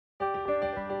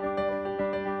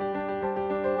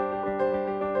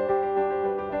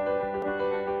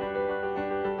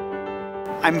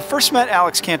I first met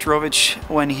Alex Kantorovich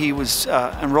when he was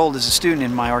enrolled as a student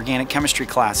in my organic chemistry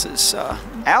classes.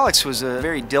 Alex was a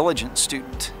very diligent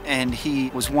student, and he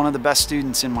was one of the best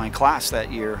students in my class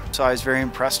that year. So I was very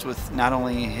impressed with not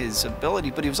only his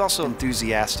ability, but he was also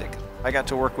enthusiastic. I got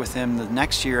to work with him the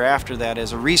next year after that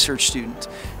as a research student,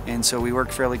 and so we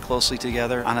worked fairly closely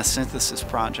together on a synthesis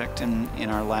project in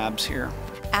our labs here.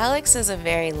 Alex is a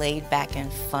very laid-back and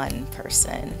fun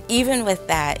person. Even with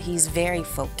that, he's very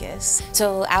focused.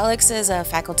 So Alex is a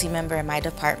faculty member in my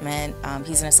department.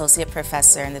 He's an associate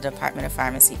professor in the Department of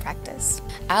Pharmacy Practice.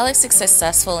 Alex is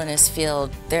successful in his field.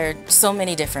 There are so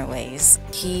many different ways.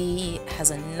 He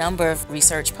has a number of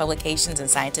research publications and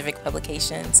scientific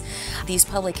publications. These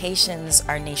publications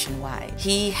are nationwide.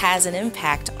 He has an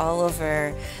impact all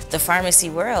over the pharmacy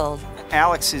world.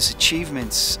 Alex's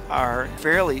achievements are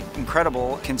fairly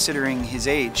incredible considering his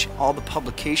age. All the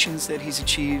publications that he's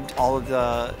achieved, all of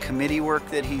the committee work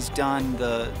that he's done,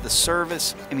 the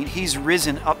service. I mean, he's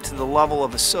risen up to the level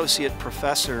of associate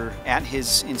professor at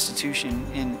his institution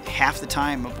in half the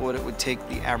time of what it would take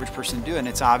the average person to do, and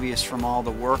it's obvious from all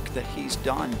the work that he's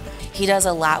done. He does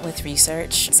a lot with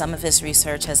research. Some of his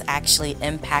research has actually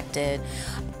impacted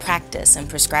practice and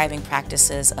prescribing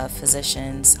practices of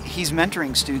physicians. He's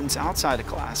mentoring students outside of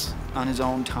class on his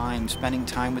own time, spending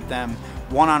time with them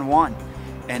one-on-one.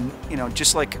 And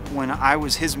just like when I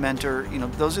was his mentor,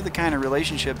 those are the kind of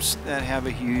relationships that have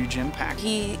a huge impact.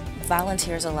 He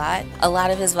volunteers a lot. A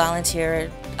lot of his volunteer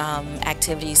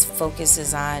activities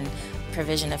focuses on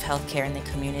provision of healthcare in the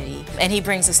community, and he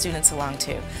brings the students along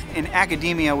too. In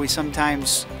academia, we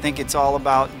sometimes think it's all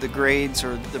about the grades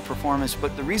or the performance,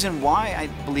 but the reason why I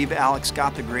believe Alex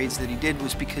got the grades that he did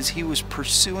was because he was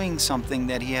pursuing something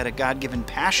that he had a God-given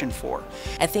passion for.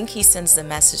 I think he sends the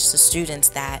message to students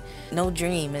that no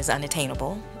dream is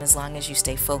unattainable as long as you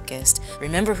stay focused.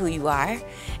 Remember who you are,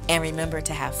 and remember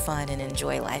to have fun and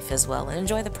enjoy life as well, and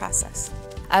enjoy the process.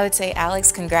 I would say,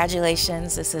 Alex,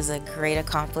 congratulations. This is a great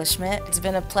accomplishment. It's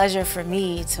been a pleasure for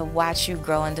me to watch you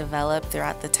grow and develop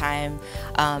throughout the time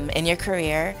in your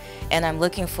career, and I'm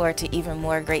looking forward to even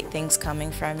more great things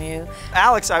coming from you.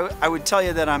 Alex, I would tell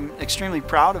you that I'm extremely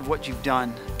proud of what you've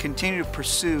done. Continue to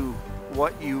pursue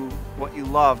what you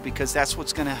love, because that's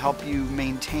what's going to help you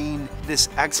maintain this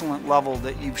excellent level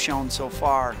that you've shown so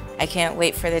far. I can't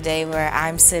wait for the day where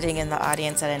I'm sitting in the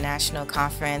audience at a national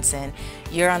conference and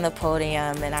you're on the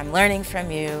podium and I'm learning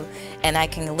from you, and I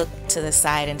can look to the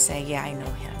side and say, yeah, I know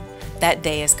him. That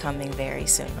day is coming very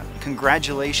soon.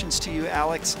 Congratulations to you,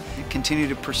 Alex. You continue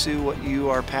to pursue what you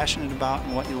are passionate about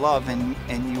and what you love, and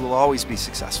you will always be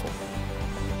successful.